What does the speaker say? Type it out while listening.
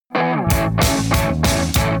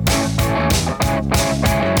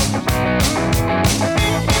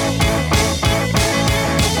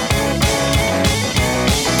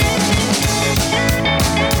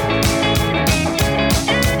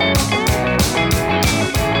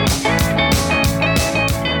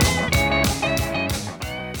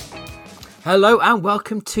Hello and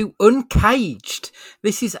welcome to Uncaged.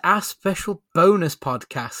 This is our special bonus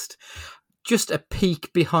podcast. Just a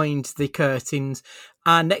peek behind the curtains.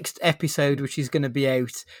 Our next episode, which is going to be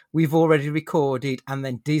out, we've already recorded, and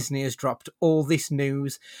then Disney has dropped all this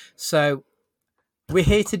news. So we're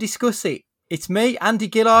here to discuss it. It's me, Andy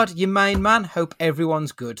Gillard, your main man. Hope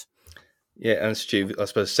everyone's good. Yeah, and Stu, I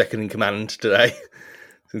suppose, second in command today,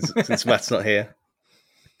 since Matt's not here.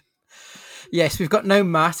 Yes, we've got no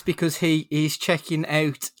Matt because he is checking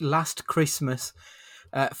out Last Christmas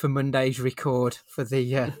for Monday's record for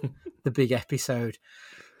the big episode.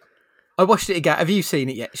 I watched it again. Have you seen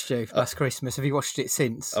it yet, Stu? Last Christmas. Have you watched it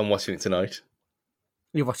since? I'm watching it tonight.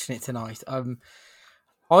 You're watching it tonight.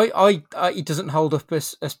 It doesn't hold up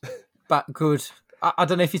as that good. I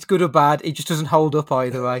don't know if it's good or bad. It just doesn't hold up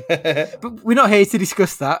either way. But we're not here to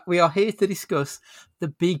discuss that. We are here to discuss the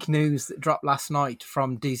big news that dropped last night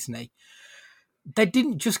from Disney. They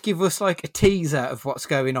didn't just give us like a teaser of what's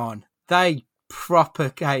going on. They proper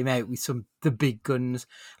came out with the big guns.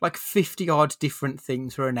 Like 50 odd different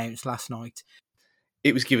things were announced last night.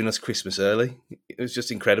 It was giving us Christmas early. It was just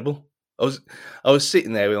incredible. I was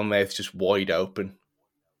sitting there with my mouth just wide open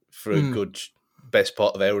for a good best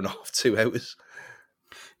part of hour and a half, 2 hours.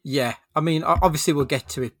 Yeah, I mean, obviously we'll get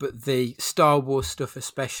to it, but the Star Wars stuff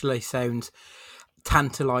especially sounds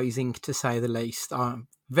tantalising to say the least. I'm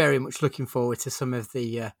very much looking forward to some of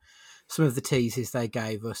the teasers they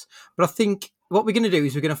gave us. But I think what we're going to do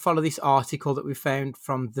is we're going to follow this article that we found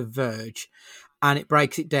from The Verge, and it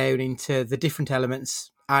breaks it down into the different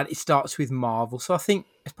elements, and it starts with Marvel. So I think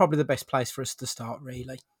it's probably the best place for us to start,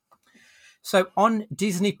 really. So on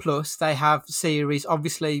Disney Plus, they have series,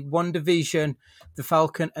 obviously, WandaVision, The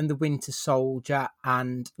Falcon and the Winter Soldier,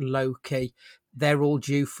 and Loki. They're all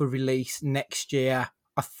due for release next year.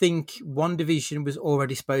 I think WandaVision was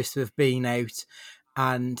already supposed to have been out,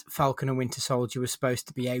 and Falcon and Winter Soldier was supposed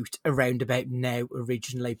to be out around about now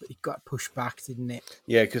originally, but it got pushed back, didn't it?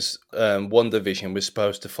 Yeah, because WandaVision was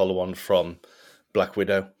supposed to follow on from Black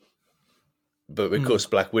Widow. But because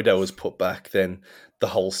Black Widow was put back, then the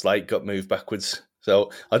whole slate got moved backwards.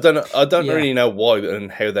 So I don't really know why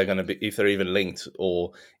and how they're going to be, if they're even linked,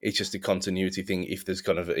 or it's just a continuity thing, if there's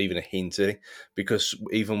kind of even a hint to it. Because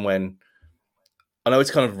even when, I know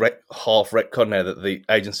it's kind of half retcon now that the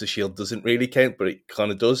Agents of S.H.I.E.L.D. doesn't really count, but it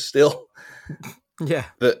kind of does still. Yeah.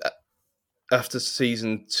 But after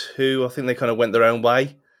season 2, I think they kind of went their own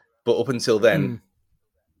way. But up until then,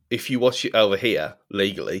 if you watch it over here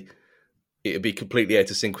legally, it'd be completely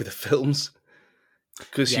out of sync with the films.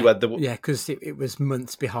 Because you had because it was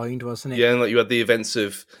months behind, wasn't it? Yeah, and like you had the events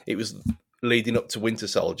of, it was leading up to Winter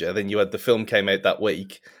Soldier, then you had the film came out that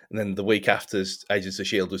week, and then the week after Agents of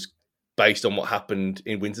S.H.I.E.L.D. was based on what happened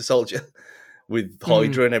in Winter Soldier with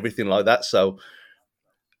Hydra and everything like that. So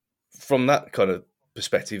from that kind of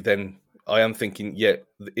perspective, then I am thinking, yeah,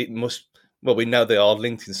 it must, well, we know they are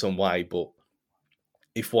linked in some way, but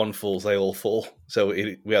if one falls, they all fall. So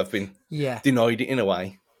we have been denied it in a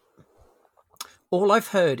way. All I've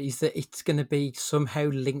heard is that it's going to be somehow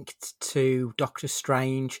linked to Doctor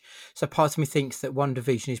Strange. So part of me thinks that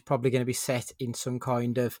WandaVision is probably going to be set in some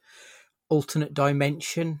kind of alternate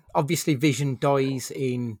dimension. Obviously, Vision dies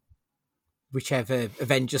in whichever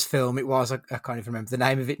Avengers film it was. I can't even remember the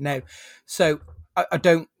name of it now. So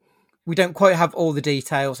we don't quite have all the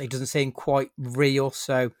details. It doesn't seem quite real.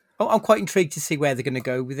 So I'm quite intrigued to see where they're going to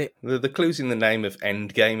go with it. The clue's in the name of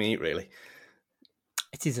Endgame, ain't it, really?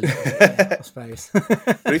 It is a little bit, yeah, I suppose.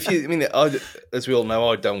 But as we all know,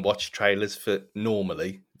 I don't watch trailers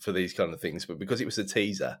normally for these kind of things, but because it was a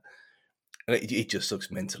teaser, and it just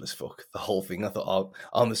looks mental as fuck, the whole thing. I thought,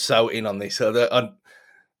 I'm so in on this. So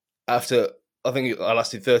after, I think I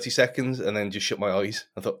lasted 30 seconds and then just shut my eyes.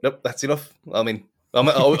 I thought, nope, that's enough. I mean,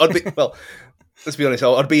 I'd be, well, let's be honest,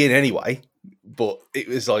 I'd be in anyway, but it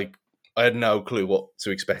was like, I had no clue what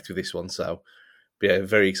to expect with this one. So, yeah,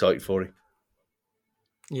 very excited for it.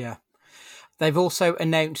 Yeah. They've also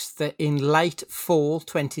announced that in late fall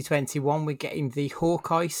 2021, we're getting the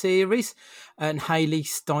Hawkeye series, and Hailey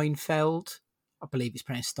Steinfeld, I believe it's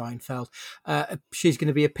pronounced Steinfeld, she's going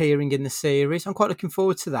to be appearing in the series. I'm quite looking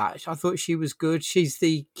forward to that. I thought she was good. She's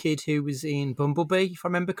the kid who was in Bumblebee, if I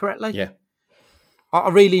remember correctly. Yeah. I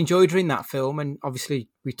really enjoyed her in that film, and obviously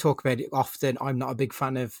we talk about it often. I'm not a big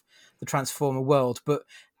fan of the Transformer world, but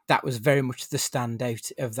that was very much the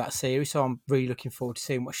standout of that series. So I'm really looking forward to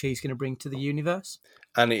seeing what she's going to bring to the universe.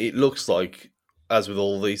 And it looks like, as with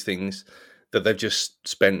all these things, that they've just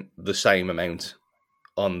spent the same amount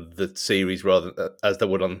on the series rather as they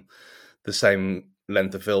would on the same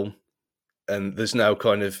length of film. And there's no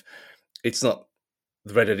kind of, it's not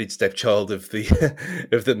the redheaded stepchild of the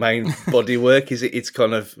of the main bodywork. It's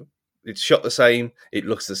kind of it's shot the same, it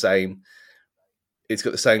looks the same, it's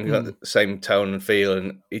got the same tone and feel,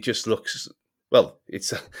 and it just looks well.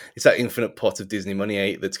 It's that infinite pot of Disney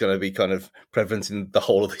money that's going to be kind of prevalent in the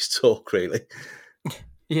whole of this talk, really.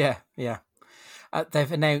 Yeah.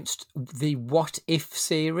 They've announced the What If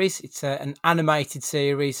series. It's an animated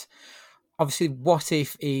series. Obviously, What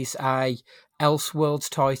If is a Elseworlds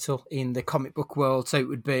title in the comic book world, so it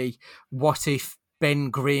would be What If Ben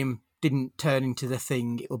Grimm didn't turn into the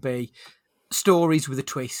Thing. It'll be stories with a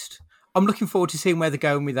twist. I'm looking forward to seeing where they're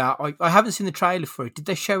going with that. I haven't seen the trailer for it. Did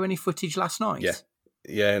they show any footage last night?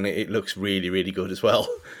 Yeah, and it looks really, really good as well.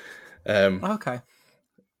 Okay.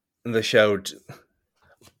 And they showed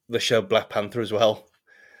Black Panther as well,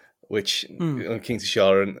 which King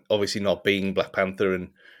T'Challa, and obviously not being Black Panther, and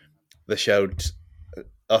they showed,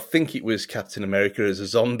 I think it was Captain America as a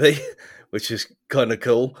zombie, which is kind of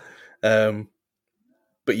cool.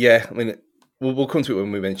 But yeah, I mean, we'll come to it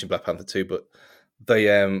when we mention Black Panther 2, but they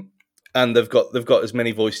and they've got as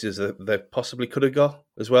many voices as they possibly could have got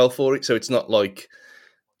as well for it. So it's not like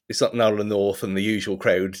it's not Nolan North and the usual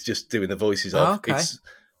crowd just doing the voices of. Okay. It's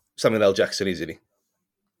Samuel L. Jackson, isn't he?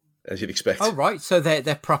 As you'd expect. Oh right, so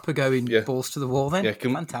they're proper going balls to the wall then. Yeah,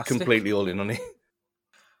 fantastic. Completely all in on it.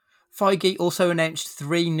 Feige also announced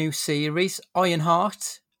 3 new series.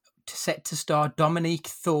 Ironheart, set to star Dominique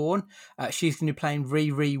Thorne. She's going to be playing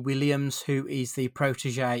Riri Williams, who is the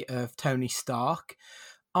protege of Tony Stark.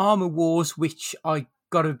 Armor Wars, which I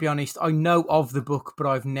got to be honest, I know of the book, but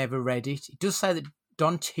I've never read it. It does say that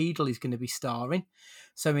Don Cheadle is going to be starring,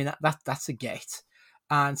 so I mean that's a get.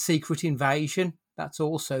 And Secret Invasion, that's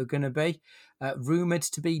also going to be rumored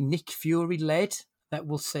to be Nick Fury led. That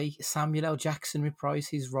will see Samuel L. Jackson reprise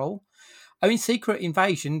his role. I mean, Secret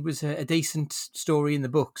Invasion was a decent story in the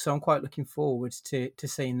book, so I'm quite looking forward to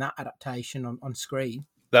seeing that adaptation on screen.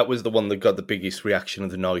 That was the one that got the biggest reaction of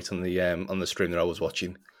the night on the stream that I was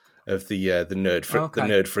watching, of the nerd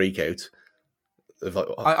freak out. Of like,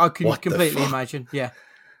 I can completely imagine, yeah.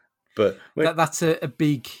 But that's a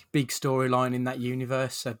big storyline in that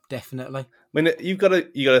universe, so definitely. I mean, you got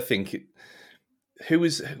to think who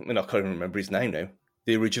was. I mean, I can't even remember his name now.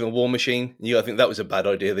 The original War Machine. You got to think that was a bad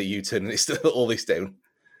idea that you turned all this down.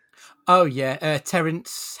 Oh yeah,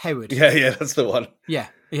 Terrence Howard. Yeah, that's the one. Yeah.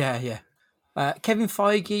 Kevin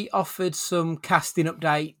Feige offered some casting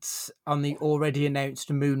updates on the already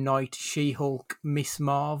announced Moon Knight, She-Hulk, Miss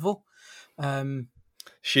Marvel.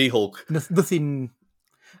 She-Hulk. Nothing.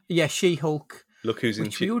 Yeah, She-Hulk. Look who's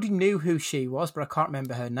in. We already knew who she was, but I can't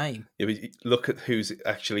remember her name. Yeah, but look at who's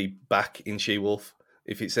actually back in She-Wolf.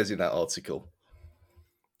 If it says in that article,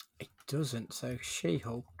 it doesn't. So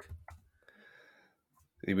She-Hulk.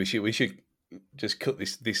 We should just cut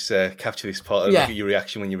this capture this part and look at your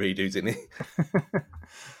reaction when you read it, didn't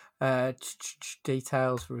it?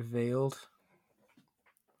 Details revealed.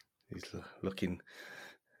 He's looking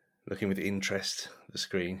with interest at the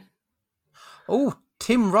screen. Oh,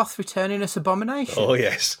 Tim Roth returning as Abomination. Oh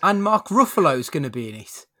yes, and Mark Ruffalo's going to be in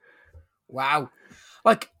it. Wow,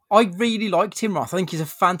 like I really like Tim Roth. I think he's a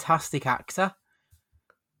fantastic actor.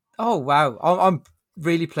 Oh wow, I'm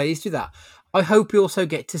really pleased with that. I hope we also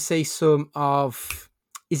get to see some of...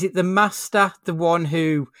 Is it the Master? The one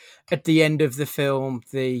who, at the end of the film,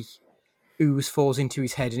 the ooze falls into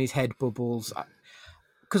his head and his head bubbles.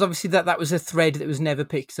 Because obviously that was a thread that was never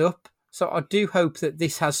picked up. So I do hope that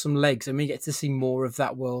this has some legs and we get to see more of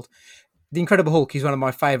that world. The Incredible Hulk is one of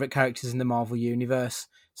my favourite characters in the Marvel Universe.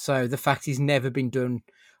 So the fact he's never been done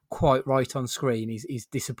quite right on screen is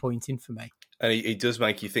disappointing for me. And he does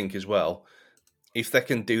make you think as well, if they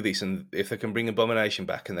can do this and if they can bring Abomination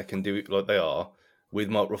back and they can do it like they are with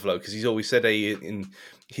Mark Ruffalo, because he's always said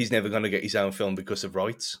he's never going to get his own film because of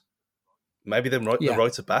rights. Maybe the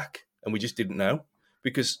rights are back and we just didn't know.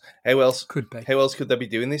 Because how else could they be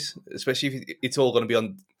doing this? Especially if it's all going to be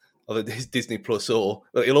on either Disney Plus it'll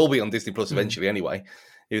all be on Disney Plus eventually anyway,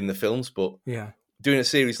 even the films. But doing a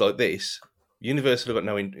series like this, Universal have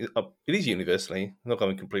got it is Universally. I'm not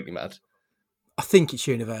going completely mad. I think it's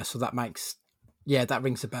Universal. That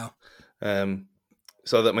rings a bell.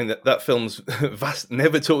 So that film's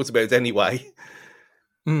never talked about anyway.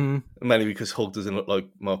 Mainly because Hulk doesn't look like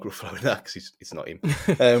Mark Ruffalo in that, because it's not him.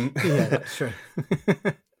 Yeah, that's true.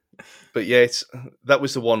 But yeah, that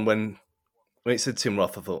was the one when it said Tim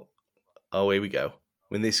Roth, I thought, oh, here we go.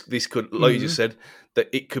 When this could, like you just said, that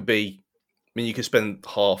it could be. I mean, you could spend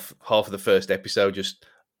half of the first episode just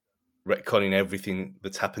retconning everything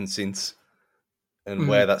that's happened since and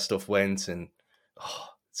where that stuff went, and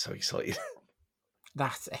so excited.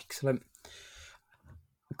 That's excellent.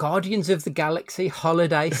 Guardians of the Galaxy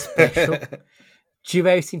Holiday Special, due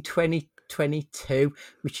out in 2022,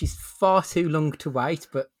 which is far too long to wait,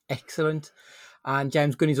 but excellent. And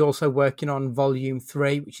James Gunn is also working on Volume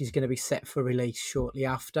 3, which is going to be set for release shortly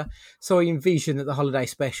after. So I envision that the Holiday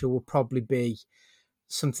Special will probably be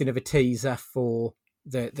something of a teaser for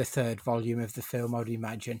the third volume of the film, I would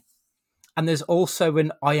imagine. And there's also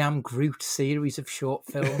an I Am Groot series of short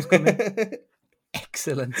films coming.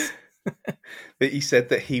 Excellent. But he said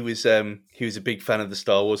that he was a big fan of the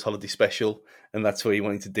Star Wars Holiday Special, and that's why he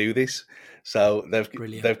wanted to do this. So they've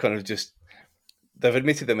kind of just they've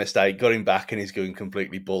admitted their mistake, got him back, and he's going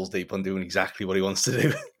completely balls deep on doing exactly what he wants to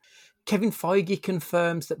do. Kevin Feige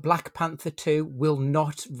confirms that Black Panther 2 will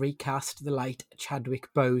not recast the late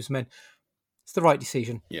Chadwick Boseman. It's the right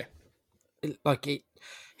decision. Yeah.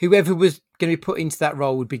 Whoever was going to be put into that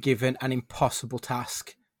role would be given an impossible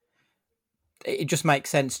task. It just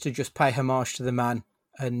makes sense to just pay homage to the man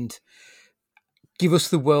and give us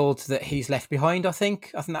the world that he's left behind, I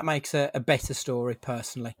think. I think that makes a better story,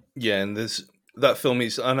 personally. Yeah, and that film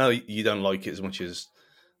is... I know you don't like it as much as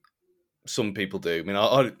some people do. I mean,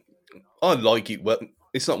 I like it. Well,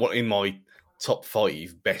 it's not in my top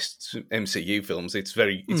 5 best MCU films. It's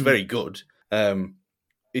very good.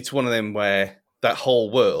 It's one of them where that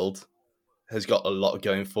whole world has got a lot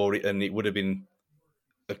going for it, and it would have been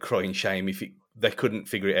a crying shame if they couldn't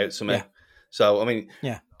figure it out somehow. Yeah. So, I mean,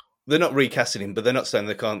 they're not recasting him, but they're not saying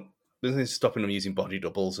they can't. There's nothing stopping them using body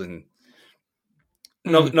doubles and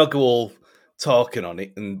not go all talking on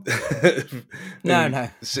it and no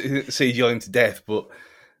CGI him to death. But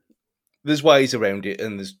there's ways around it,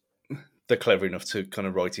 and they're clever enough to kind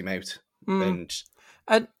of write him out. And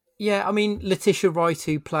yeah, I mean, Letitia Wright,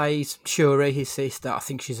 who plays Shuri, his sister, I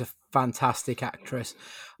think she's a fantastic actress.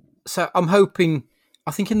 So I'm hoping. I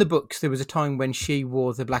think in the books there was a time when she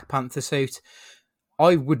wore the Black Panther suit.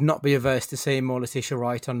 I would not be averse to seeing more Letitia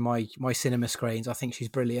Wright on my cinema screens. I think she's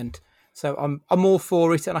brilliant. So I'm all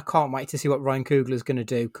for it, and I can't wait to see what Ryan Coogler's going to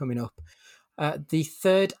do coming up. The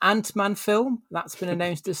third Ant-Man film, that's been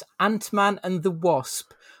announced as Ant-Man and the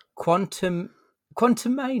Wasp: Quantumania.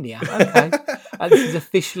 Okay. This is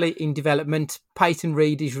officially in development. Peyton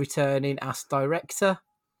Reed is returning as director.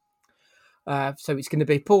 So it's going to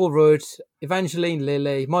be Paul Rudd, Evangeline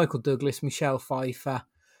Lilly, Michael Douglas, Michelle Pfeiffer,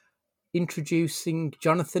 introducing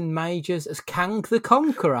Jonathan Majors as Kang the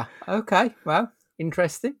Conqueror. Okay, well,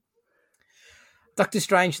 interesting. Doctor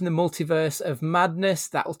Strange in the Multiverse of Madness,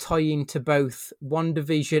 that'll tie into both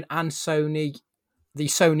WandaVision and the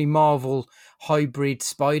Sony Marvel hybrid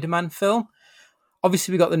Spider-Man film.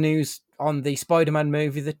 Obviously, we got the news on the Spider-Man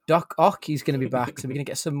movie that Doc Ock is going to be back, so we're going to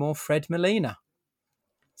get some more Fred Molina.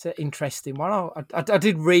 It's an interesting one. I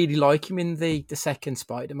did really like him in the second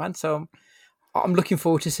Spider-Man, so I'm looking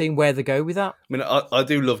forward to seeing where they go with that. I mean, I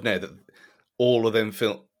do love now that all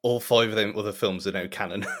 5 of them other films are now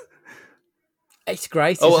canon. It's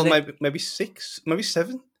great. Oh, well, maybe 6, maybe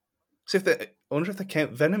 7. So I wonder if they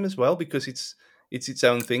count Venom as well, because it's its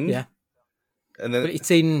own thing. Yeah, and then but it's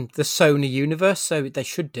in the Sony universe, so they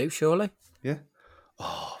should do, surely. Yeah.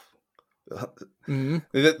 Oh,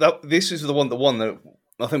 this is the one that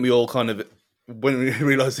I think we all kind of, when we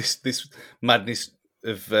realised this madness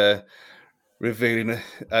of revealing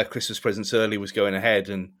our Christmas presents early was going ahead,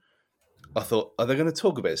 and I thought, are they going to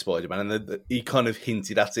talk about Spider-Man? And he kind of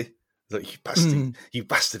hinted at it. Like, you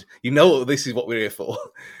bastard, you know this is what we're here for.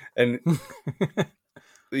 And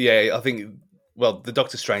yeah, I think, well, the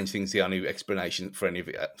Doctor Strange thing's the only explanation for any of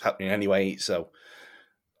it happening anyway, so.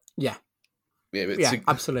 Yeah,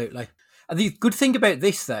 absolutely. And the good thing about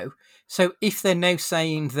this, though, so if they're now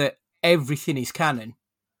saying that everything is canon,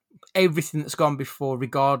 everything that's gone before,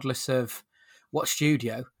 regardless of what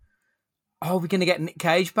studio, are we going to get Nick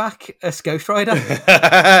Cage back as Ghost Rider?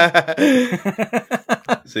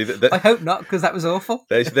 See, I hope not, because that was awful.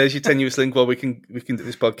 There's your tenuous link while we can do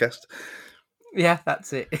this podcast. Yeah,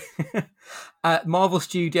 that's it. Marvel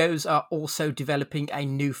Studios are also developing a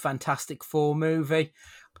new Fantastic Four movie.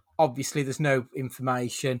 Obviously, there's no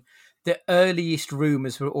information. The earliest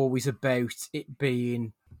rumours were always about it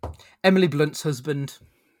being Emily Blunt's husband.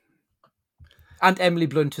 And Emily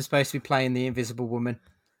Blunt was supposed to be playing the Invisible Woman.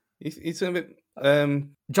 It's a bit...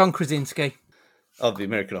 John Krasinski. Oh, the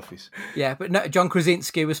American Office. Yeah, but no, John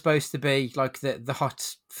Krasinski was supposed to be like the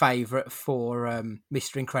hot favourite for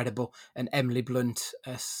Mr. Incredible, and Emily Blunt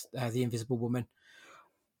as the Invisible Woman.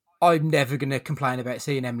 I'm never going to complain about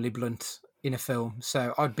seeing Emily Blunt in a film,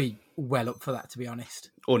 so I'd be well up for that, to be honest.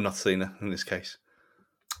 Or not seen her, in this case.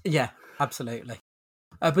 Yeah, absolutely.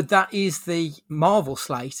 But that is the Marvel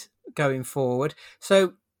slate going forward.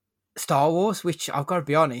 So, Star Wars, which I've got to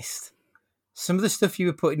be honest, some of the stuff you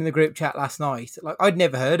were putting in the group chat last night, like I'd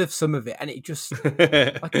never heard of some of it, and it just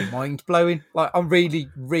like mind blowing. Like I'm really,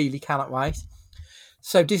 really cannot wait.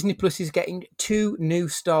 So Disney Plus is getting 2 new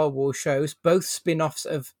Star Wars shows, both spin-offs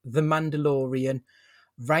of The Mandalorian,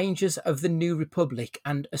 Rangers of the New Republic,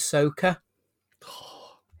 and Ahsoka.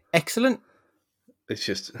 Excellent. It's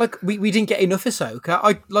just Like we didn't get enough Ahsoka.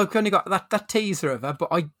 I like only got that teaser of her, but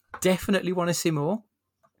I definitely want to see more.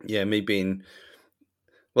 yeah, me being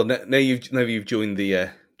well now you've joined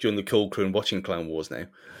the cool crew and watching Clone Wars now.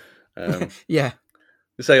 Yeah.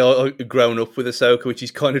 They say I've grown up with Ahsoka, which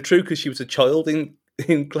is kind of true because she was a child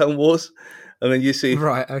in Clone Wars, and then you see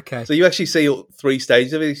Right. Okay. so you actually see all 3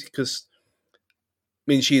 stages of it because.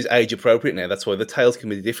 I mean, she is age appropriate now. That's why the tails can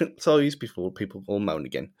be different size before people all moan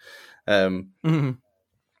again. Mhm.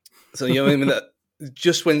 So you know, I mean, that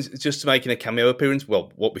just making a cameo appearance.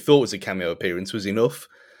 Well, what we thought was a cameo appearance was enough,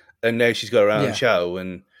 and now she's got her own Yeah. show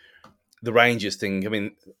and the Rangers thing. I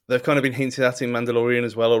mean, they've kind of been hinted at in Mandalorian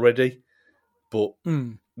as well already, but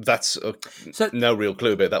that's no real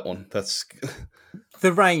clue about that one. That's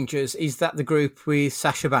The Rangers, is that the group with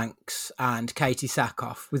Sasha Banks and Katie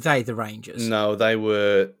Sackhoff? Were they the Rangers? no, they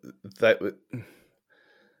were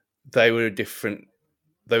different.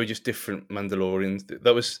 They were just different Mandalorians.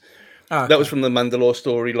 That was from the Mandalore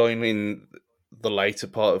storyline in the later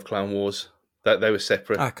part of Clone Wars. That they were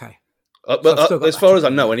separate. Okay. But as far as I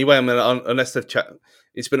know, anyway. I mean, unless they've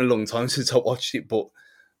it's been a long time since I watched it. But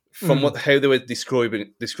from how they were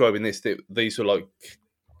describing this, these were like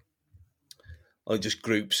just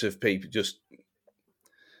groups of people, just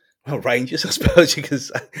Rangers, I suppose you could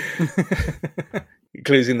say.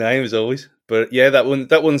 Clues in the name as always, but yeah, that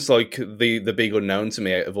one's like the big unknown to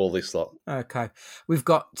me out of all this lot. Okay, we've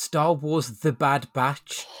got Star Wars: The Bad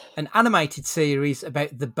Batch, an animated series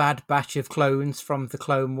about the Bad Batch of clones from the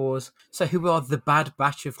Clone Wars. So, who are the Bad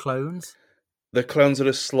Batch of clones? The clones that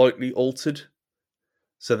are slightly altered,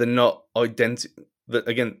 so they're not identical.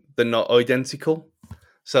 Again, they're not identical.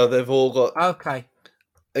 So they've all got. Okay.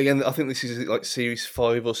 Again, I think this is like series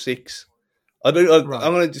 5 or 6. I'm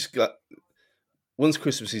gonna just go. Once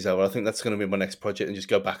Christmas is over, I think that's going to be my next project, and just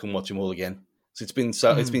go back and watch them all again. So it's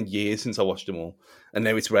been years since I watched them all, and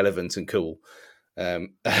now it's relevant and cool. And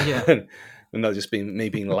not just me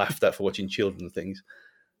being laughed at for watching children and things.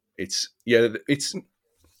 It's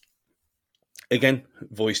again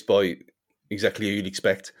voiced by exactly who you'd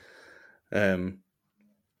expect. But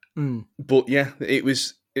yeah, it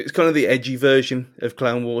was kind of the edgy version of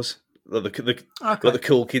Clone Wars, like the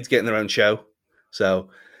cool kids getting their own show.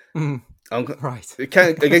 So. Right. It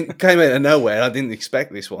came out of nowhere. I didn't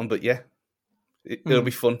expect this one, but yeah, it'll be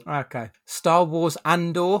fun. Okay. Star Wars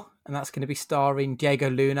Andor, and that's going to be starring Diego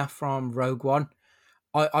Luna from Rogue One.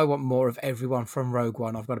 I want more of everyone from Rogue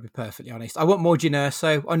One, I've got to be perfectly honest. I want more Jyn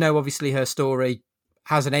Erso. I know obviously her story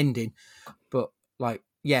has an ending, but like,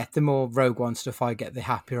 yeah, the more Rogue One stuff I get, the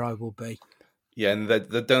happier I will be. Yeah, and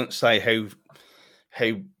they don't say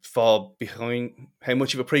how far behind, how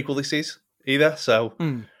much of a prequel this is either, so...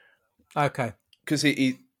 Okay. Because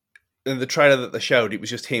in the trailer that they showed, it was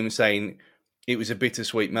just him saying it was a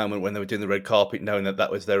bittersweet moment when they were doing the red carpet, knowing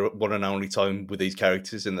that was their one and only time with these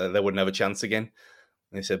characters and that they wouldn't have a chance again.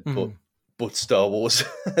 And they said, but Star Wars.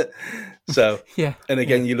 So, yeah. And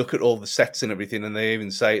again, you look at all the sets and everything, and they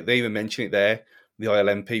even mention it there, the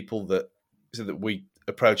ILM people that we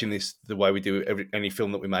approaching this the way we do any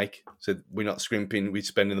film that we make. So we're not scrimping, we're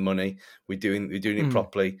spending the money, we're doing it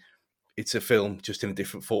properly. It's a film just in a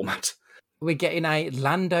different format. We're getting a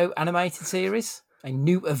Lando animated series, a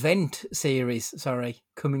new event series,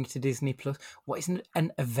 coming to Disney Plus. What is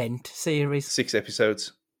an event series? 6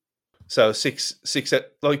 episodes. So six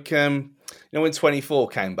like when 24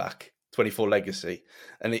 came back, 24 Legacy,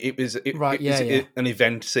 and it was an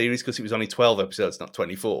event series because it was only 12 episodes, not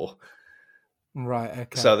 24. Right.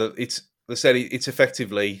 Okay. So they said it's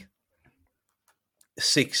effectively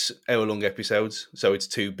 6 hour-long episodes, so it's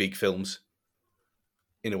 2 big films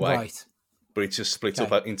in a way. Right. But it's just split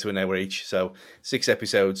up into an hour each. So 6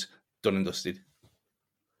 episodes, done and dusted.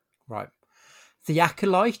 Right. The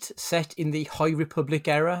Acolyte, set in the High Republic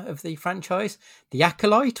era of the franchise. The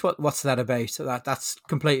Acolyte, what's that about? That's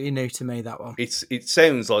completely new to me, that one. It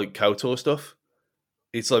sounds like KOTOR stuff.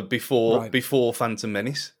 It's like before Phantom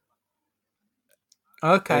Menace.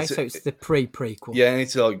 Okay, so it's the pre-prequel. Yeah, and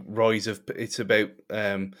it's like it's about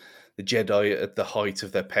the Jedi at the height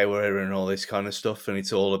of their power and all this kind of stuff, and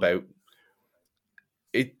it's all about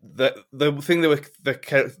it. The thing they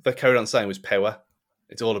carried on saying was power.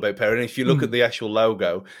 It's all about power, and if you look at the actual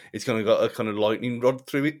logo, it's kind of got a kind of lightning rod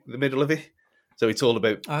through it, the middle of it. So it's all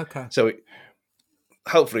about. Okay. So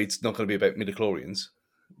hopefully it's not going to be about midichlorians,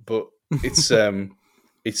 but it's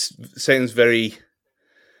sounds very,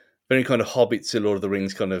 very kind of Hobbit to Lord of the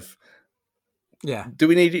Rings kind of. Yeah. Do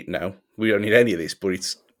we need it? No, we don't need any of this. But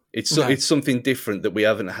it's No. it's something different that we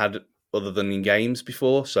haven't had other than in games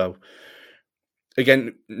before. So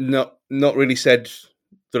again, not really said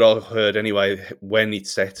that I heard anyway when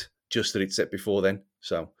it's set. Just that it's set before then.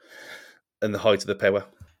 So and the height of the power.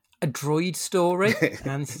 A droid story,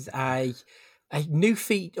 and this is a new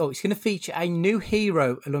it's going to feature a new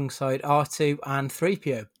hero alongside R2 and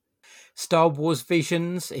 3PO. Star Wars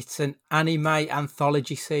Visions. It's an anime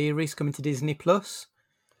anthology series coming to Disney Plus.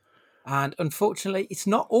 And unfortunately, it's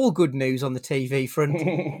not all good news on the TV front.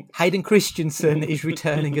 Hayden Christensen is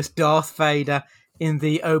returning as Darth Vader in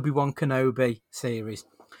the Obi-Wan Kenobi series.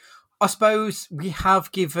 I suppose we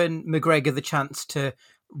have given McGregor the chance to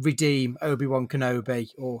redeem Obi-Wan Kenobi,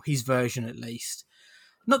 or his version at least.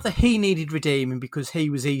 Not that he needed redeeming because he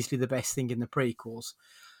was easily the best thing in the prequels.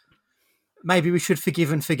 Maybe we should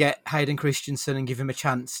forgive and forget Hayden Christensen and give him a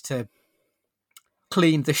chance to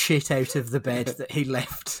clean the shit out of the bed that he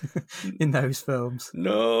left in those films.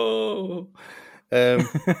 No.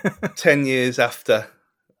 10 years after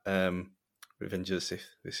Revenge of the Sith,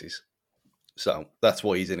 this is. So that's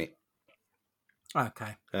why he's in it.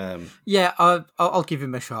 Okay. Yeah, I'll give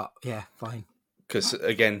him a shot. Yeah, fine. Because,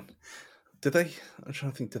 again, I'm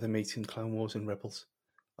trying to think, do they meet in Clone Wars and Rebels?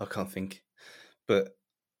 I can't think.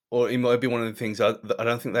 Or it might be one of the things I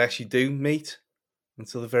don't think they actually do meet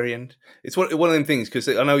until the very end. It's one of them things, because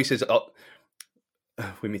I know he says,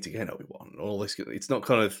 we meet again, Obi-Wan, all this. It's not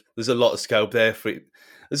kind of, there's a lot of scope there for it.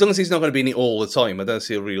 As long as he's not going to be in it all the time, I don't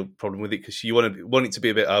see a real problem with it, because you want it to be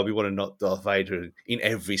a bit, we want to knock Darth Vader in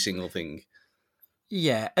every single thing.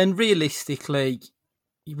 Yeah, and realistically,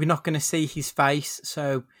 we're not going to see his face,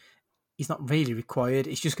 so he's not really required.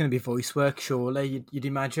 It's just going to be voice work, surely, you'd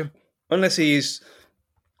imagine. Unless he is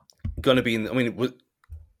going to be in, I mean,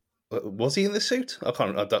 was he in the suit? I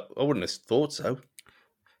wouldn't have thought so.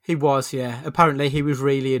 He was, yeah. Apparently he was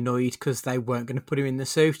really annoyed because they weren't going to put him in the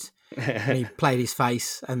suit. And he played his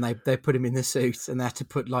face and they put him in the suit and they had to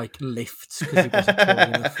put like lifts because he wasn't tall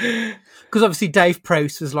enough. Because obviously Dave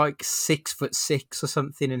Prowse was like 6'6" or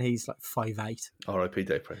something and he's like 5'8". R.I.P.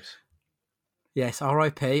 Dave Prowse. Yes,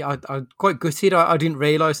 R.I.P. I'm quite gutted. I didn't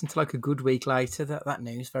realise until like a good week later that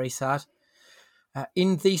news. Very sad.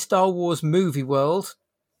 In the Star Wars movie world,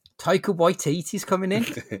 Taika Waititi's coming in.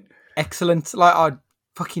 Excellent. Like, I'm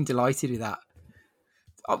fucking delighted with that.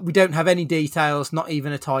 We don't have any details, not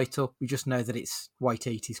even a title. We just know that it's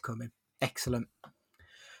Waititi's coming. Excellent.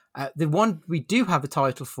 The one we do have a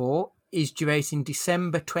title for is due out in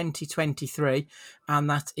December 2023, and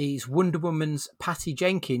that is Wonder Woman's Patty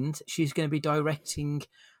Jenkins. She's going to be directing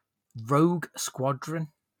Rogue Squadron.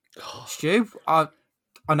 Stu, I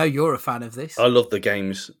know you're a fan of this. I love the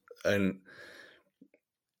games, and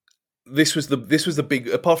this was the big.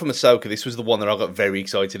 Apart from Ahsoka, this was the one that I got very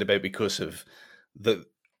excited about because of the.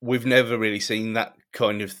 We've never really seen that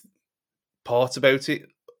kind of part about it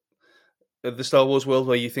of the Star Wars world,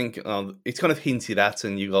 where you think it's kind of hinted at,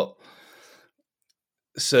 and you got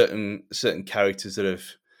certain characters that have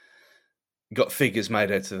got figures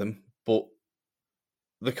made out of them, but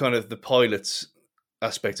the kind of the pilots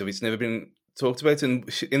aspect of it's never been talked about. And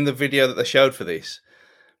in the video that they showed for this,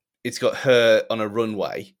 it's got her on a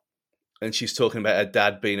runway and she's talking about her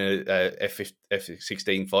dad being a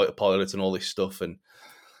F-16 fighter pilot and all this stuff, and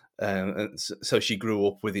so she grew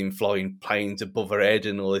up with him flying planes above her head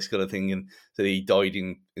and all this kind of thing, and that he died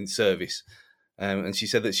in service, and she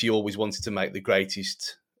said that she always wanted to make the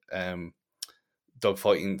greatest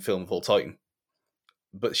dogfighting film of all time,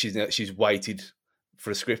 but she's waited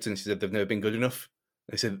for a script, and she said they've never been good enough.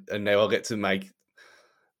 They said, and now I'll get to make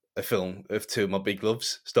a film of two of my big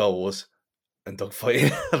loves, Star Wars and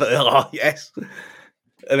dogfighting. Oh, yes.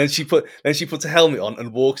 And then she puts a helmet on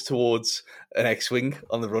and walks towards an X-wing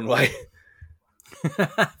on the runway.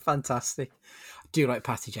 Fantastic. I do like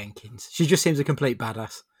Patty Jenkins. She just seems a complete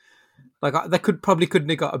badass. Like, they couldn't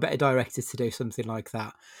have got a better director to do something like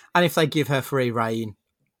that. And if they give her free reign,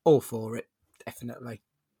 all for it, definitely.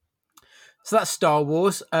 So that's Star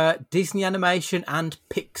Wars, Disney Animation and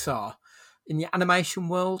Pixar. In the animation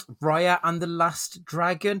world, Raya and the Last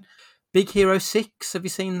Dragon. Big Hero 6, have you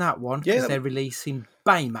seen that one? Yeah. Because they're releasing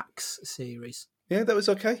Baymax series. Yeah, that was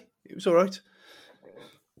okay. It was all right.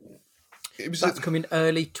 That's coming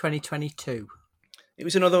early 2022. It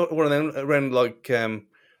was another one of them around like, I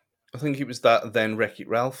think it was that then Wreck-It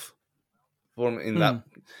Ralph. In that,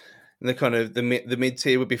 in the kind of the mid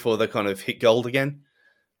tier before they kind of hit gold again.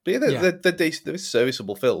 But yeah, they're decent, they're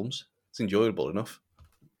serviceable films. It's enjoyable enough.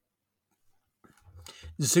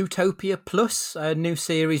 Zootopia Plus, a new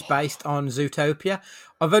series based on Zootopia.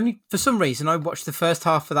 For some reason, I watched the first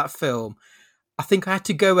half of that film. I think I had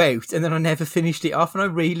to go out and then I never finished it off, and I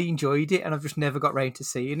really enjoyed it, and I've just never got round to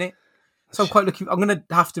seeing it. So I'm going to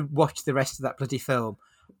have to watch the rest of that bloody film.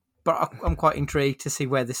 But I'm quite intrigued to see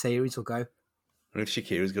where the series will go. And if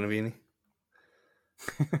Shakira's going to be in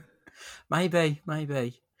it? Maybe.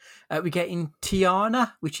 We're getting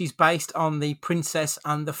Tiana, which is based on The Princess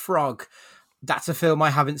and the Frog. That's a film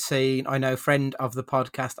I haven't seen. I know a friend of the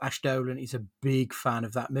podcast, Ash Dolan, is a big fan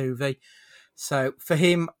of that movie. So for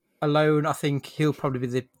him alone, I think he'll probably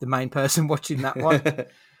be the main person watching that one.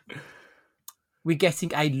 We're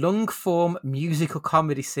getting a long-form musical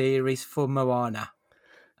comedy series for Moana.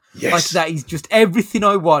 Yes. Like, that is just everything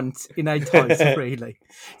I want in a title, really.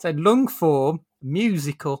 It's a long-form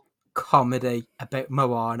musical comedy about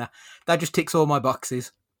Moana. That just ticks all my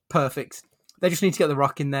boxes. Perfect. They just need to get The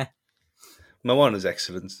Rock in there. Moana's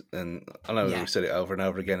excellent, and I know we've said it over and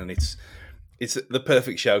over again, and it's the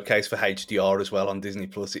perfect showcase for HDR as well on Disney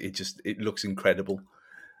Plus. It looks incredible.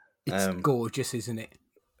 It's gorgeous, isn't it?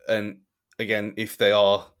 And again, if they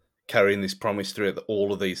are carrying this promise through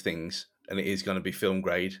all of these things, and it is going to be film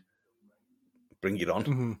grade, bring it on.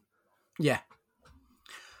 Mm-hmm. Yeah.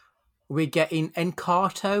 We're getting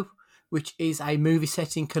Encanto, which is a movie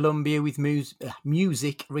set in Colombia with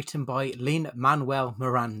music written by Lin-Manuel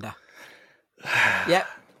Miranda. Yep,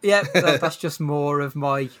 that's just more of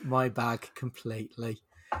my bag completely.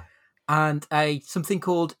 And something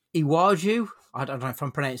called Iwaju, I don't know if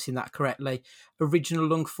I'm pronouncing that correctly, original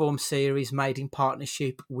long-form series made in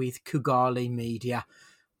partnership with Kugali Media.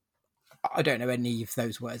 I don't know any of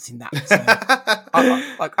those words in that. So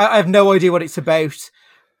I have no idea what it's about,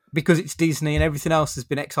 because it's Disney and everything else has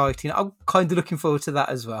been exciting. I'm kind of looking forward to that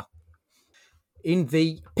as well. In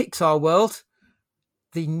the Pixar world,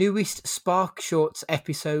 the newest Spark Shorts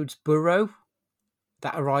episodes Burrow,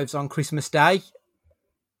 that arrives on Christmas Day.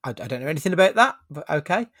 I don't know anything about that, but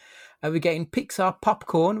okay. We're getting Pixar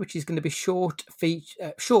Popcorn, which is going to be shorts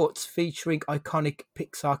featuring iconic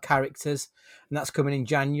Pixar characters, and that's coming in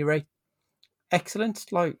January. Excellent.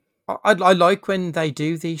 Like, I like when they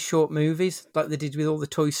do these short movies, like they did with all the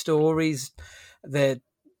Toy Stories, the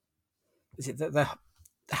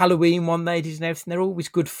Halloween one they did and everything. They're always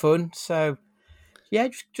good fun. So yeah,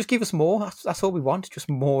 just give us more. That's all we want. Just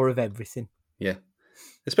more of everything. Yeah,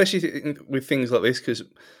 especially with things like this, because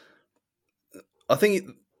I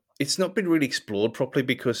think it's not been really explored properly,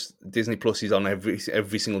 because Disney Plus is on every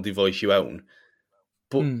single device you own.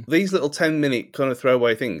 But these little 10-minute kind of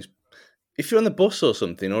throwaway things, if you're on the bus or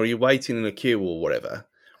something, or you're waiting in a queue or whatever,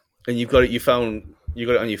 and you've got it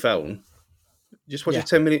on your phone, just watch a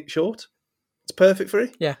 10-minute short. It's perfect for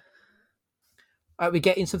it. Yeah. We're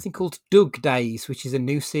getting something called Doug Days, which is a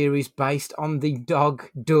new series based on the dog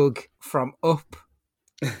Doug from Up.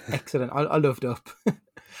 Excellent. I loved Up.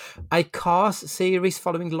 A Cars series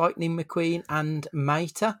following Lightning McQueen and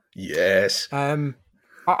Mater. Yes.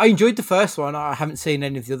 I enjoyed the first one. I haven't seen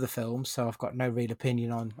any of the other films, so I've got no real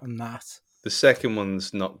opinion on that. The second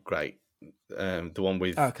one's not great. The one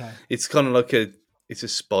with... Okay. It's kind of like it's a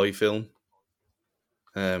spy film.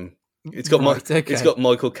 It's got it's got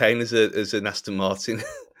Michael Caine as an Aston Martin,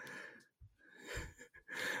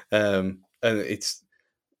 and it's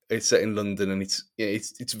set in London, and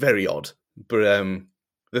it's very odd. But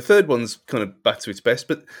the third one's kind of back to its best.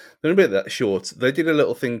 But they're a bit that short. They did a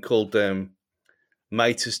little thing called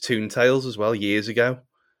Mater's Toontales as well years ago,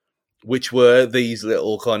 which were these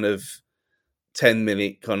little kind of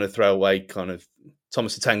 10-minute kind of throwaway kind of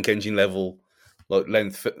Thomas the Tank Engine level like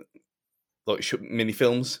length like mini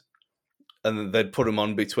films. And then they'd put them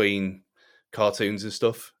on between cartoons and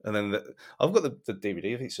stuff. And then I've got the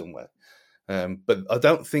DVD of it somewhere. But I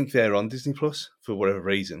don't think they're on Disney Plus for whatever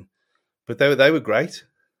reason. But they were great.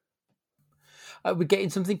 We're getting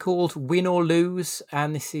something called Win or Lose.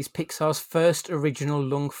 And this is Pixar's first original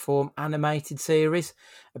long-form animated series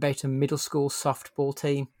about a middle school softball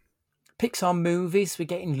team. Pixar movies, we're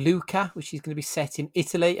getting Luca, which is going to be set in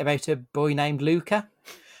Italy about a boy named Luca.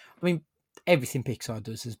 I mean, everything Pixar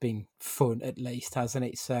does has been fun, at least, hasn't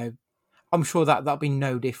it? So I'm sure that'll be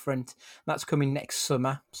no different. That's coming next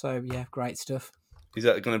summer. So yeah, great stuff. Is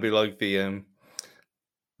that going to be like the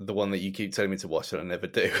one that you keep telling me to watch and I never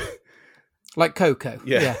do? Like Coco?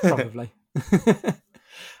 Yeah, probably.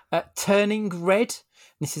 Turning Red.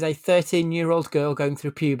 This is a 13-year-old girl going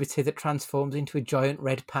through puberty that transforms into a giant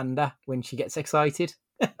red panda when she gets excited.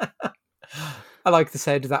 I like the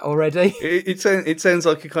sound of that already. It sounds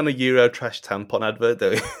like a kind of Euro trash tampon advert,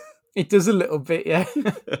 though. It does a little bit, yeah.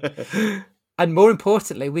 And more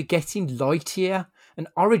importantly, we're getting Lightyear. an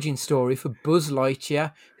origin story for Buzz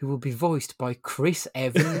Lightyear, who will be voiced by Chris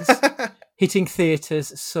Evans, hitting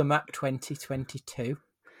theatres summer 2022.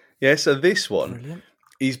 Yeah, so this one Brilliant.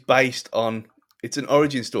 is based on. It's an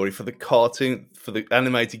origin story for the cartoon, for the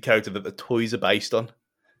animated character that the toys are based on.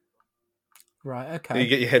 Right, You okay.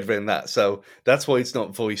 get your head around that. So that's why it's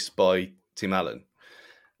not voiced by Tim Allen.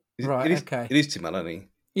 Right, okay. It is Tim Allen, isn't he?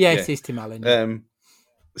 Yeah, it is Tim Allen. Yeah.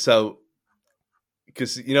 So,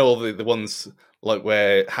 because you know all the ones like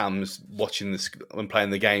where Ham's watching and playing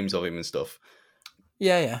the games of him and stuff.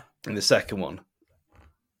 Yeah. And the second one,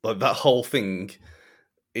 like that whole thing,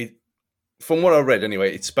 from what I read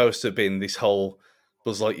anyway, it's supposed to have been this whole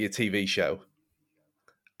Buzz Lightyear TV show,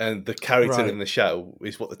 and the character in the show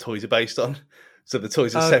is what the toys are based on. So the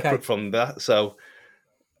toys are separate from that. So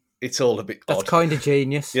it's all a bit odd. That's kind of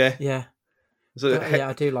genius. Yeah. Yeah. So Yeah,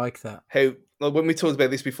 I do like that. How, like, when we talked about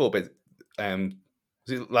this before, but was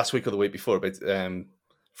it last week or the week before, about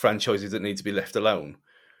franchises that need to be left alone?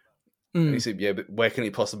 And he said, "Yeah, but where can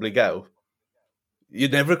it possibly go?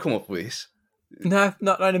 You'd never come up with this." No,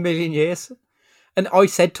 not in a million years. And I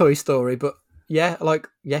said Toy Story, but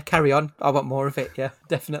carry on. I want more of it. Yeah,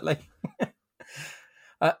 definitely.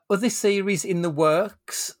 Other series in the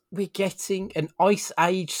works, we're getting an Ice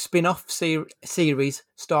Age spin-off series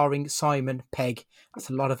starring Simon Pegg. That's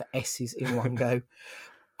a lot of S's in one go.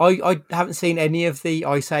 I haven't seen any of the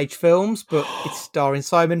Ice Age films, but it's starring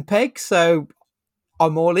Simon Pegg, so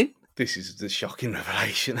I'm all in. This is the shocking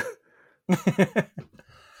revelation.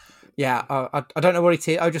 Yeah, I don't know what it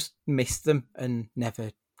is. I just missed them and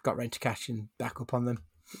never got round to catching back up on them.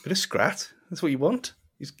 Bit of Scrat. That's what you want.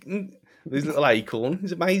 His little acorn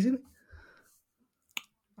is amazing.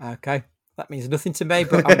 Okay, that means nothing to me,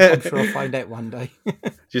 but I'm sure I'll find out one day.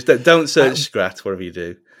 Just don't search Scrat, whatever you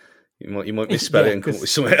do. You might misspell it and come up with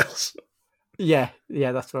something else. Yeah,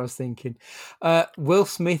 that's what I was thinking. Will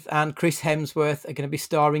Smith and Chris Hemsworth are going to be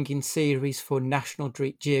starring in series for National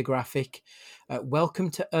Geographic. Welcome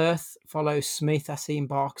to Earth follows Smith as he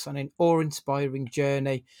embarks on an awe-inspiring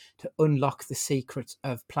journey to unlock the secrets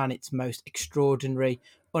of planet's most extraordinary,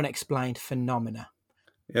 unexplained phenomena.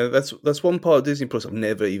 Yeah, that's one part of Disney Plus I've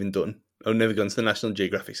never even done. I've never gone to the National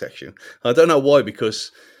Geographic section. I don't know why,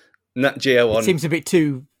 because Nat Geo It seems a bit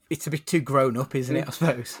too grown up, isn't it, I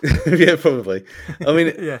suppose? Yeah, probably. I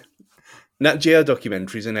mean, yeah. Nat Geo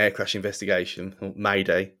documentaries and air crash investigation, or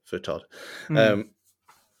Mayday for Todd,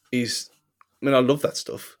 I love that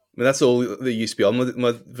stuff. I mean, that's all that used to be on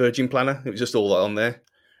my Virgin Planner. It was just all on there.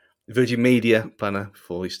 Virgin Media Planner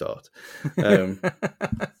before we start.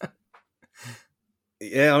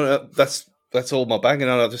 Yeah, that's all my bag.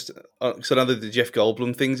 And I know the Jeff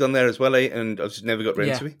Goldblum things on there as well, and I just never got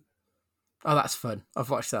round to it. Oh, that's fun. I've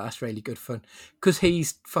watched that. That's really good fun. Because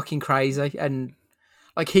he's fucking crazy. And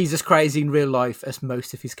he's as crazy in real life as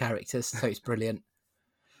most of his characters. So it's brilliant.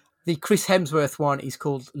 The Chris Hemsworth one is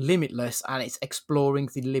called Limitless. And it's exploring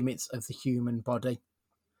the limits of the human body.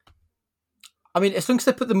 I mean, as long as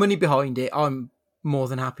they put the money behind it, I'm more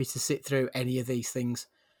than happy to sit through any of these things.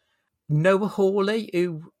 Noah Hawley,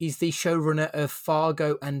 who is the showrunner of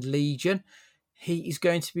Fargo and Legion, he is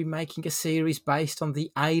going to be making a series based on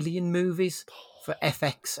the Alien movies for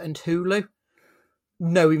FX and Hulu.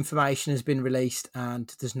 No information has been released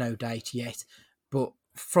and there's no date yet. But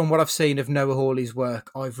from what I've seen of Noah Hawley's work,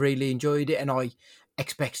 I've really enjoyed it and I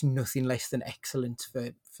expect nothing less than excellent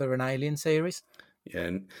for an Alien series. Yeah,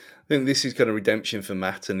 and I think this is kind of redemption for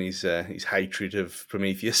Matt and his hatred of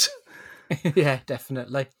Prometheus. Yeah,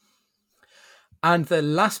 definitely. And the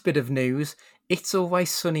last bit of news, It's Always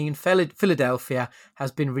Sunny in Philadelphia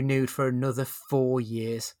has been renewed for another 4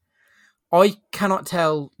 years. I cannot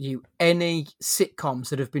tell you any sitcoms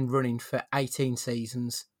that have been running for 18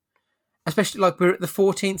 seasons. Especially we're at the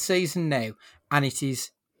 14th season now, and it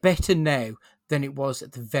is better now than it was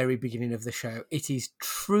at the very beginning of the show. It is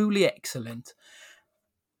truly excellent.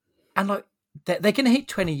 And they're going to hit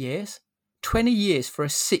 20 years. 20 years for a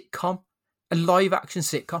sitcom. A live-action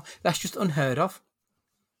sitcom. That's just unheard of.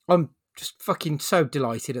 I'm just fucking so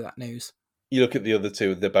delighted at that news. You look at the other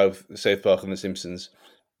two, they're both South Park and The Simpsons.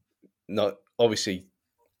 Not obviously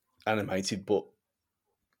animated, but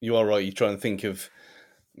you are right. You try and think of,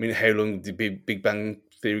 how long did Big Bang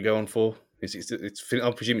Theory go on for?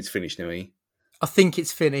 I presume it's finished now, eh? I think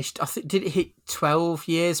it's finished. Did it hit 12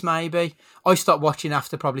 years, maybe? I stopped watching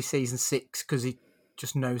after probably season 6 because it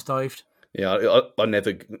just nosedived. Yeah, I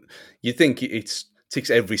never. You'd think it ticks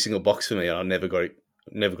every single box for me, and I never got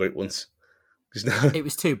it once. It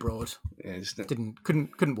was too broad. Yeah,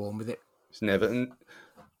 couldn't warm with it. It's never. And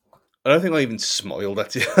I don't think I even smiled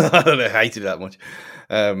at it. I hated it that much.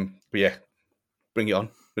 But yeah, bring it on.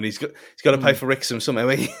 But he's got to pay for Wrexham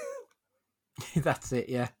somehow. That's it,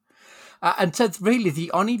 yeah. And so really,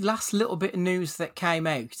 the only last little bit of news that came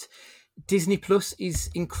out, Disney Plus is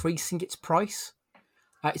increasing its price.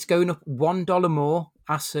 It's going up $1 more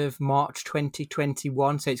as of March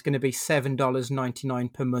 2021, so it's going to be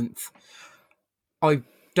 $7.99 per month. I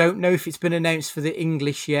don't know if it's been announced for the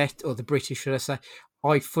English yet, or the British, should I say.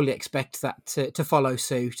 I fully expect that to follow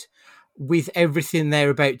suit. With everything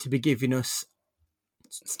they're about to be giving us,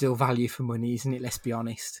 it's still value for money, isn't it? Let's be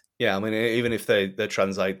honest. Yeah, I mean, even if they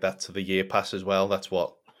translate that to the year pass as well, that's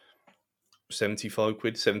what, 75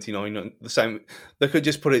 quid, 79, the same. They could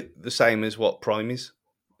just put it the same as what Prime is,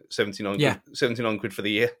 79 quid, 79 quid for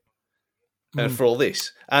the year. And for all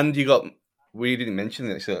this. And you got, we didn't mention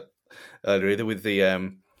this earlier either, with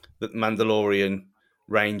the Mandalorian,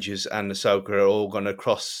 Rangers and Ahsoka are all going to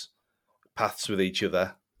cross paths with each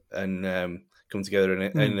other and come together in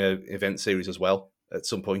an event series as well at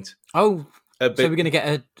some point. Oh, so we're going to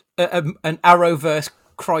get an Arrowverse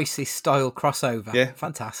Crisis style crossover. Yeah.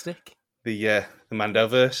 Fantastic. The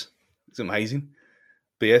Mandoverse. It's amazing.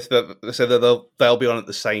 But yes, they said that they'll be on at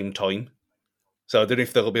the same time. So I don't know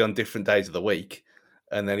if they'll be on different days of the week,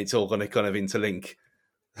 and then it's all going to kind of interlink.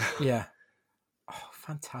 Yeah. Oh,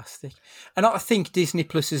 fantastic. And I think Disney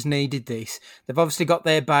Plus has needed this. They've obviously got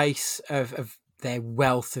their base of their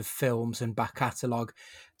wealth of films and back catalogue.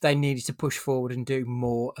 They needed to push forward and do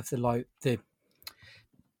more of the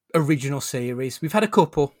original series. We've had a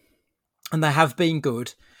couple, and they have been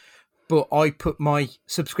good. But I put my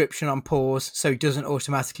subscription on pause so it doesn't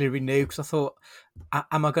automatically renew because I thought,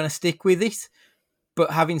 am I going to stick with it?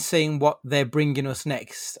 But having seen what they're bringing us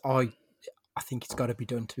next, I think it's got to be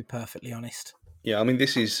done, to be perfectly honest. Yeah, I mean,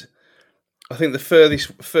 this is, I think the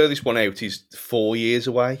furthest one out is 4 years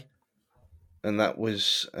away. And that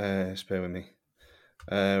was, bear with me.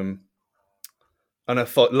 And I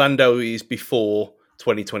thought Lando is before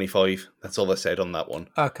 2025. That's all I said on that one.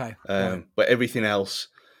 Okay. Right. But everything else,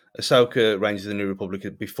 Ahsoka, Rangers of the New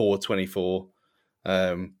Republic before 24,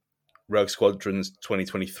 Rogue Squadron's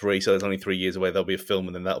 2023, so there's only 3 years away. There'll be a film,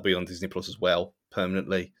 and then that'll be on Disney Plus as well,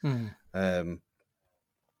 permanently. Yeah,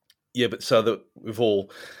 but so that we've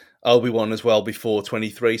all Obi-Wan as well before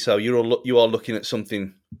 23, so you are looking at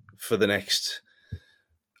something for the next,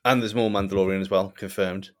 and there's more Mandalorian as well,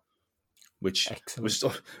 confirmed, which was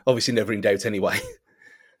obviously never in doubt anyway.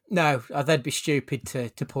 No, they'd be stupid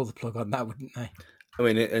to pull the plug on that, wouldn't they? I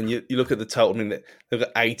mean, and you look at the total, I mean, they've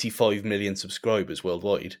got 85 million subscribers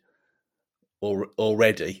worldwide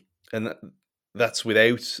already, and that's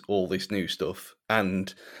without all this new stuff,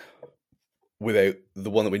 and without the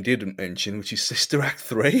one that we didn't mention, which is Sister Act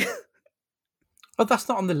 3. Oh, that's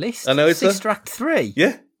not on the list. I know it's Sister Act 3?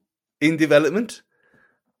 Yeah, in development.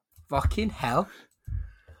 Fucking hell.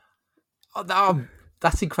 Oh,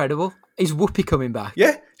 that's incredible. Is Whoopi coming back?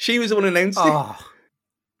 Yeah, she was the one who announced it. Oh,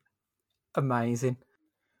 amazing.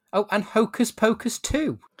 Oh, and Hocus Pocus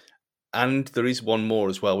 2. And there is one more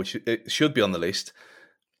as well, which it should be on the list.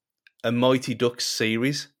 A Mighty Ducks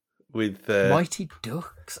series with... Mighty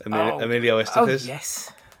Ducks? Emilio Estevez. Oh,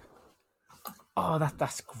 yes. Oh,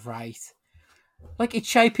 that's great. Like, it's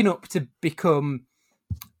shaping up to become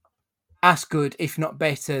as good, if not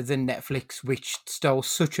better, than Netflix, which stole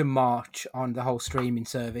such a march on the whole streaming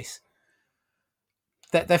service.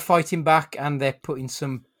 They're fighting back, and they're putting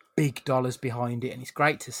some big dollars behind it, and it's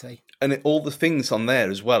great to see. And all the things on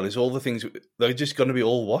there as well is all the things, they're just going to be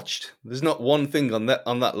all watched. There's not one thing on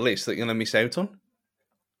that list that you're going to miss out on.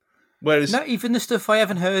 Whereas, not even the stuff I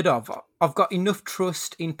haven't heard of. I've got enough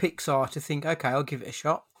trust in Pixar to think, okay, I'll give it a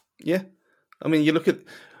shot. Yeah, I mean, you look at,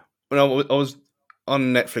 when I was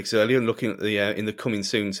on Netflix earlier and looking at the in the coming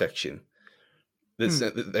soon section.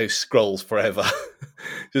 Those scrolls forever,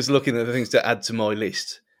 just looking at the things to add to my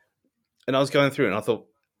list, and I was going through it and I thought,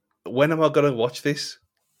 when am I going to watch this?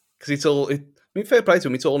 Because it's all, I mean, fair play to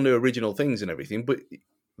them, it's all new original things and everything, but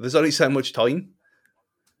there's only so much time.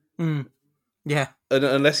 Yeah. And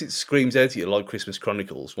unless it screams out at you like Christmas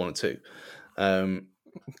Chronicles 1 or 2,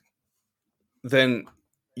 then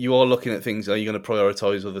you are looking at things, are you going to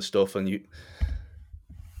prioritise other stuff? And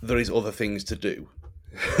there is other things to do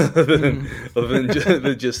other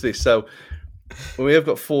than just this. So we have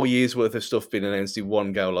got 4 years worth of stuff being announced in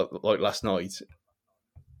one go, like last night,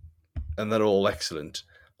 and they're all excellent.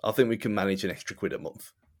 I think we can manage an extra £1 a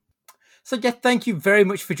month. So, yeah, thank you very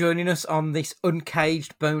much for joining us on this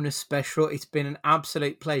Uncaged bonus special. It's been an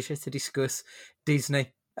absolute pleasure to discuss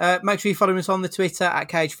Disney. Make sure you follow us on the Twitter at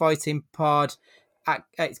CageFightingPod,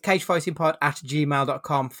 it's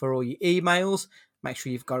cagefightingpod@gmail.com for all your emails. Make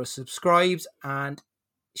sure you've got us subscribed. And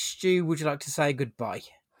Stu, would you like to say goodbye?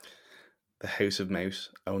 The House of Mouse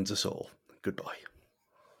owns us all. Goodbye.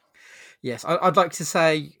 Yes, I'd like to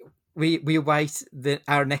say we await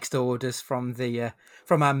our next orders from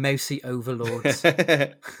our mousy overlords.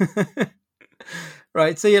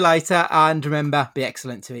 Right, see you later, and remember, be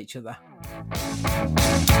excellent to each other.